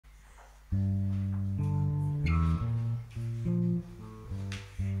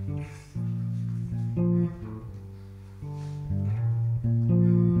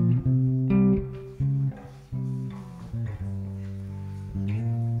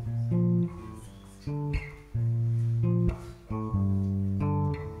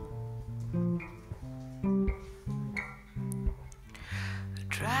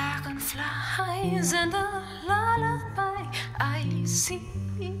Dragonflies and a lullaby I see,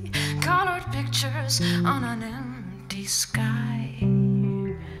 colored pictures on an empty sky.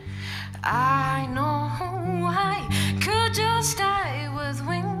 I know I could just die with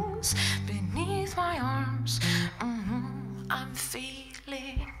wings beneath my arms. I'm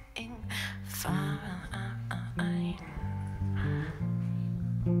feeling fine.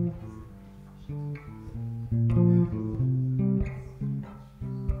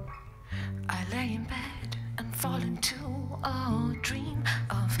 I lay in bed and fall into a dream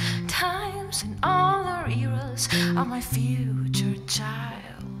of times in all the eras of my future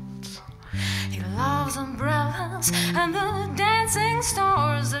child. He loves umbrellas and the dancing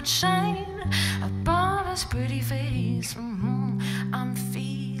stars that shine above his pretty face. I'm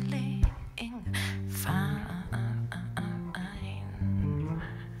feeling fine.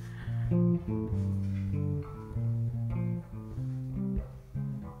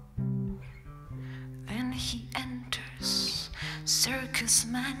 Then he enters, circus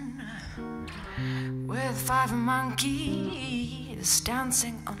man, with 5 monkeys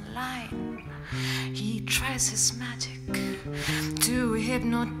dancing online. He tries his magic to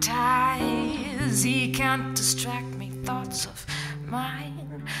hypnotize. He can't distract me, thoughts of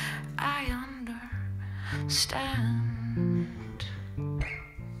mine. I understand.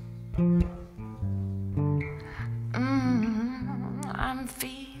 I'm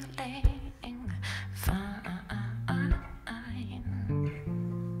feeling fine.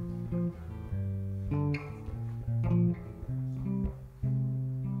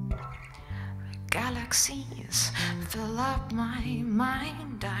 Galaxies fill up my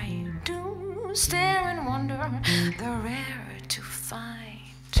mind. I do stare and wonder, they're rare to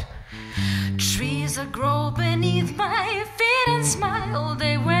find. Trees that grow beneath my feet and smile,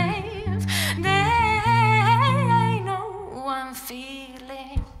 they wave. They know I'm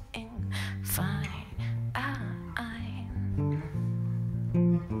feeling fine.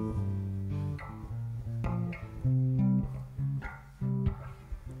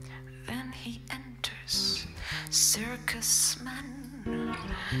 Then he enters, circus man,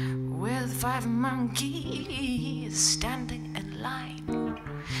 with 5 monkeys standing in line.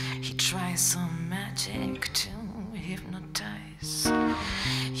 He tries some magic to hypnotize.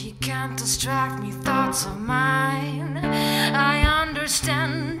 He can't distract me, thoughts of mine. I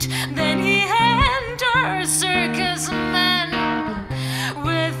understand. Then he enters, circus man,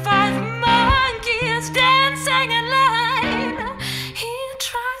 with 5 monkeys dancing in line. He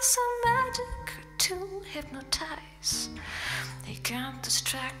tries some magic to hypnotize. He can't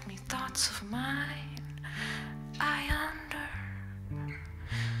distract me, thoughts of mine. I understand.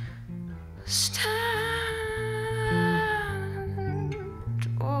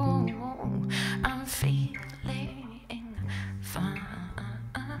 Oh, I'm feeling fine.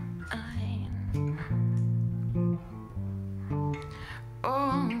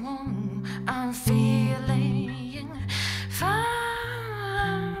 Oh, I'm feeling fine.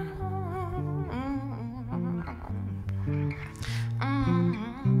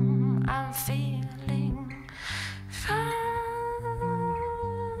 I'm feeling fine.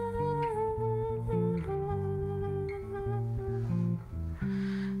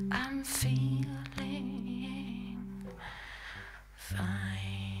 I'm feeling fine.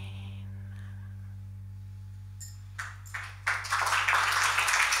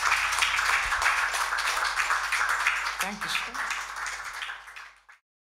 Dankeschön.